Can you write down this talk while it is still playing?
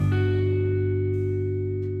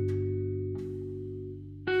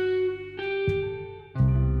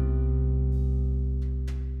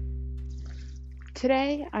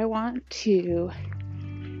Today I want to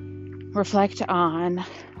reflect on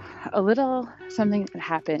a little something that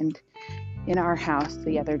happened in our house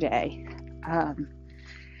the other day. Um,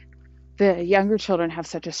 the younger children have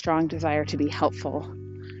such a strong desire to be helpful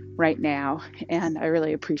right now, and I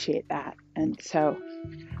really appreciate that. And so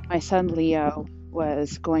my son Leo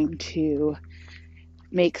was going to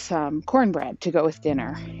make some cornbread to go with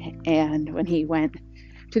dinner. And when he went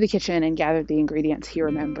to the kitchen and gathered the ingredients, he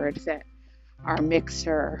remembered that our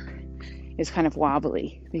mixer is kind of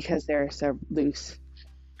wobbly because there's a loose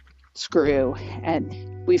screw,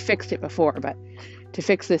 and we fixed it before, but to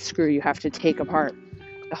fix this screw you have to take apart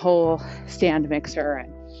the whole stand mixer,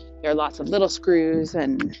 and there are lots of little screws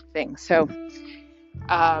and things. So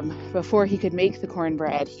before he could make the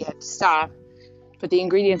cornbread, he had to stop, put the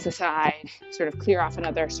ingredients aside, sort of clear off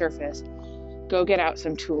another surface, go get out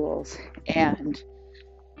some tools and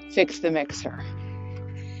fix the mixer.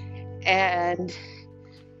 And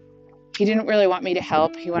he didn't really want me to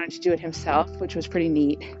help. He wanted to do it himself, which was pretty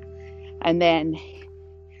neat. And then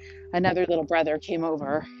another little brother came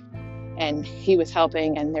over and he was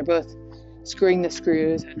helping, and they're both screwing the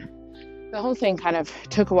screws, and the whole thing kind of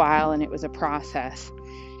took a while, and it was a process.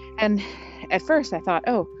 And at first I thought,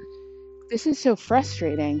 oh, this is so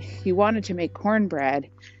frustrating. He wanted to make cornbread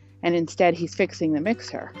and instead he's fixing the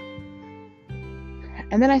mixer.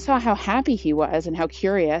 And then I saw how happy he was and how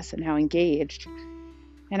curious and how engaged.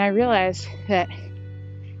 And I realized that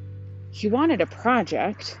he wanted a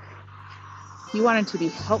project. He wanted to be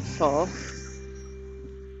helpful.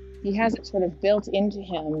 He has it sort of built into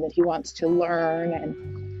him that he wants to learn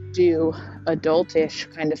and do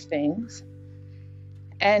adultish kind of things.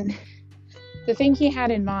 And the thing he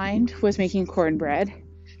had in mind was making cornbread.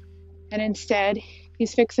 And instead,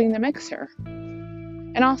 he's fixing the mixer.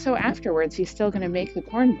 And also afterwards, he's still going to make the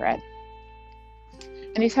cornbread.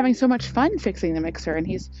 And he's having so much fun fixing the mixer, and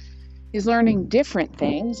he's learning different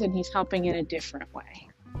things, and he's helping in a different way.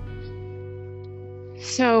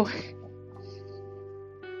 So,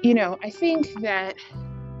 I think that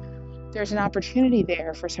there's an opportunity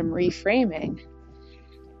there for some reframing.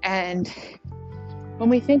 And when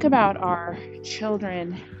we think about our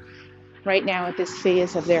children right now at this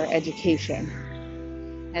phase of their education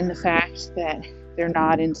and the fact that they're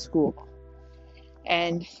not in school,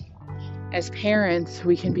 and as parents,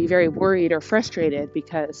 we can be very worried or frustrated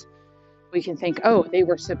because we can think, oh, they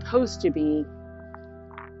were supposed to be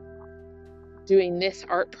doing this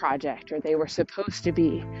art project, or they were supposed to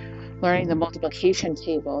be learning the multiplication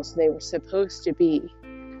tables. They were supposed to be,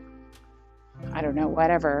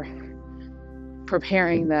 whatever,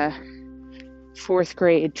 preparing the fourth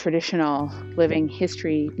grade traditional living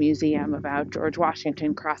history museum about George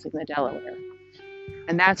Washington crossing the Delaware.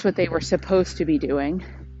 And that's what they were supposed to be doing.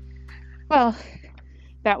 Well,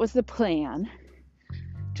 that was the plan.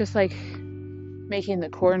 Just like making the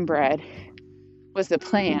cornbread was the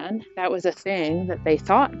plan. That was a thing that they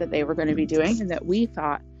thought that they were going to be doing, and that we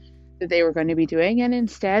thought that they were going to be doing. And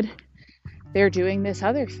instead, they're doing this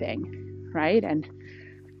other thing, right? And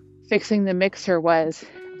fixing the mixer was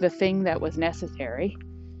the thing that was necessary.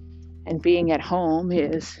 And being at home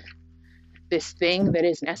is this thing that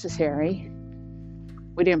is necessary.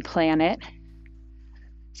 We didn't plan it.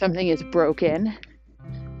 Something is broken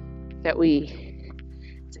that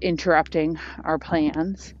it's interrupting our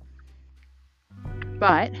plans.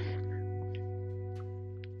 But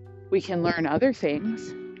we can learn other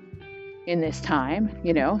things in this time,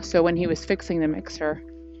 So when he was fixing the mixer,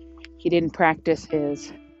 he didn't practice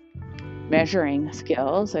his measuring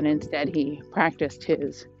skills, and instead he practiced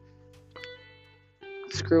his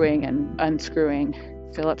screwing and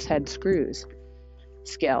unscrewing Phillips head screws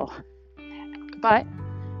skill. But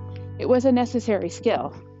it was a necessary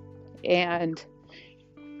skill, and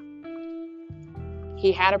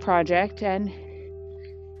he had a project, and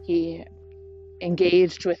he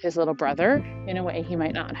engaged with his little brother in a way he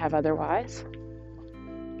might not have otherwise.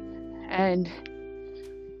 And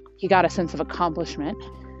he got a sense of accomplishment,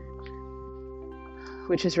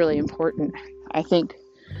 which is really important, I think,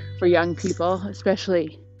 for young people,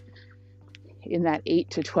 especially in that 8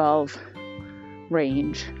 to 12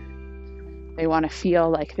 range. They want to feel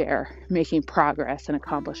like they're making progress and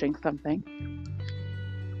accomplishing something.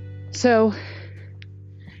 So,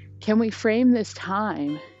 can we frame this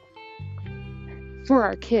time for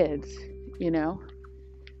our kids,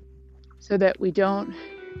 so that we don't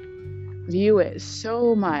view it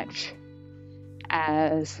so much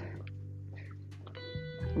as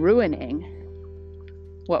ruining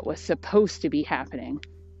what was supposed to be happening,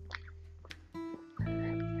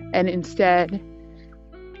 and instead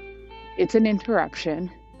it's an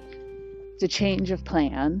interruption, it's a change of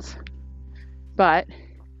plans, but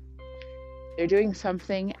they're doing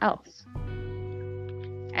something else.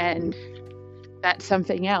 And that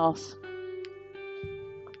something else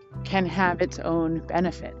can have its own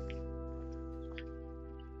benefit.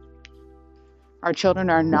 Our children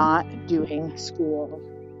are not doing school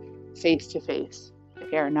face to face.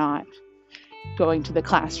 They are not going to the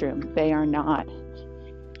classroom. They are not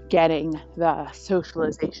getting the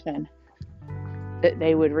socialization that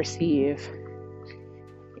they would receive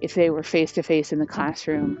if they were face to face in the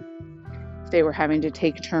classroom, if they were having to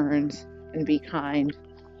take turns and be kind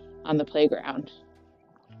on the playground.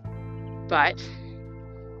 But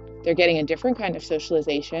they're getting a different kind of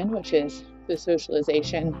socialization, which is the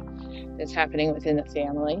socialization that's happening within the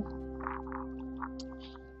family,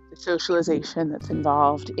 the socialization that's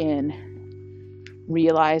involved in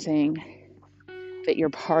realizing that you're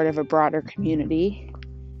part of a broader community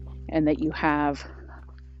and that you have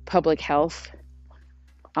public health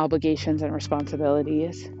obligations and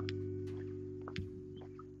responsibilities,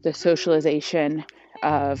 the socialization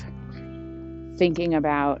of thinking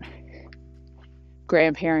about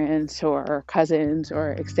grandparents or cousins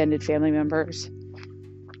or extended family members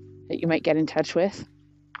that you might get in touch with.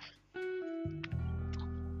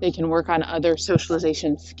 They can work on other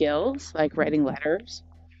socialization skills like writing letters,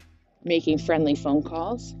 making friendly phone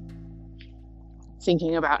calls,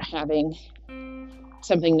 thinking about having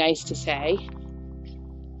something nice to say.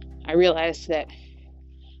 I realized that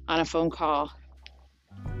on a phone call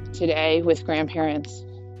today with grandparents,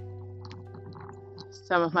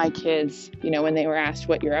 some of my kids, when they were asked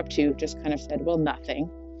what you're up to, just kind of said, well, nothing.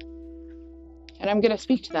 And I'm going to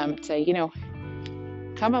speak to them and say,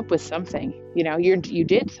 come up with something. You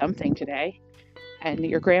did something today, and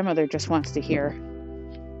your grandmother just wants to hear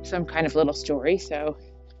some kind of little story. So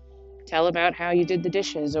tell about how you did the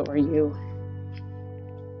dishes, or you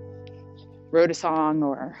wrote a song,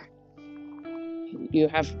 or you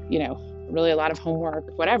have, really a lot of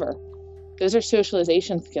homework, whatever. Those are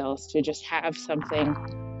socialization skills, to just have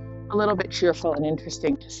something a little bit cheerful and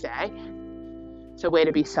interesting to say. It's a way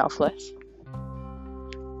to be selfless.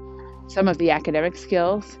 Some of the academic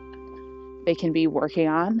skills they can be working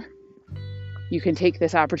on. You can take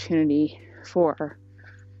this opportunity for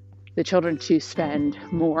the children to spend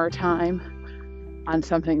more time on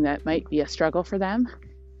something that might be a struggle for them,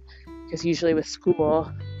 because usually with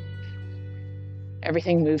school,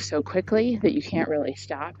 everything moves so quickly that you can't really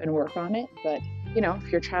stop and work on it. But,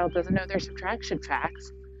 if your child doesn't know their subtraction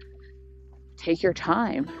facts, take your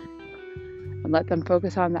time and let them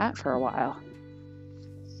focus on that for a while.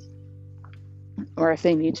 Or if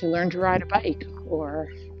they need to learn to ride a bike or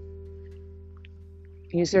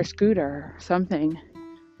use their scooter, something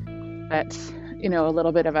that's, a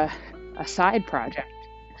little bit of a side project,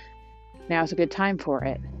 now's a good time for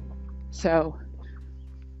it. So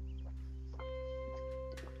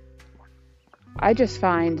I just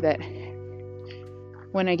find that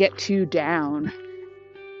when I get too down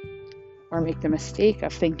or make the mistake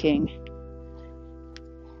of thinking,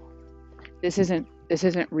 this isn't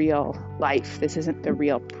real life, this isn't the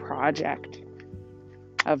real project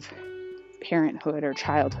of parenthood or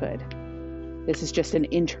childhood, this is just an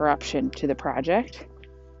interruption to the project,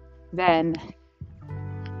 then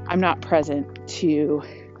I'm not present to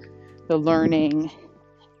the learning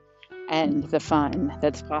and the fun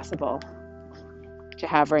that's possible to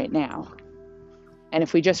have right now. And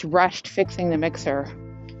if we just rushed fixing the mixer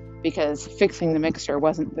because fixing the mixer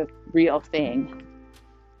wasn't the real thing,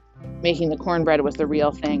 making the cornbread was the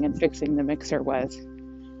real thing and fixing the mixer was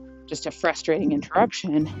just a frustrating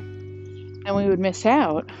interruption, and we would miss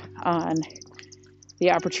out on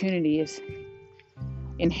the opportunities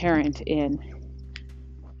inherent in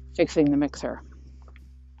fixing the mixer.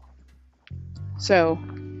 So,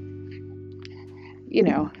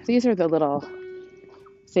 these are the little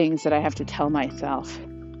things that I have to tell myself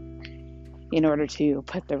in order to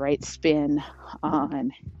put the right spin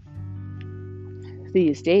on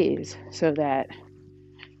these days so that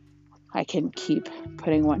I can keep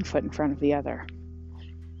putting one foot in front of the other.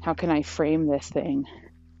 How can I frame this thing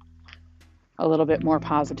a little bit more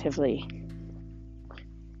positively?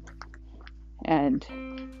 And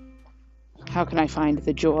how can I find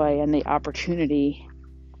the joy and the opportunity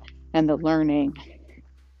and the learning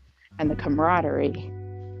and the camaraderie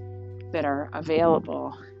that are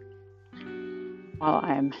available while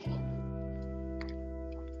I'm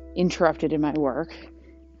interrupted in my work,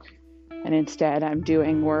 and instead I'm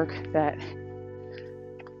doing work that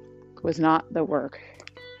was not the work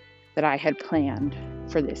that I had planned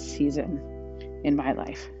for this season in my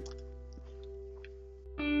life.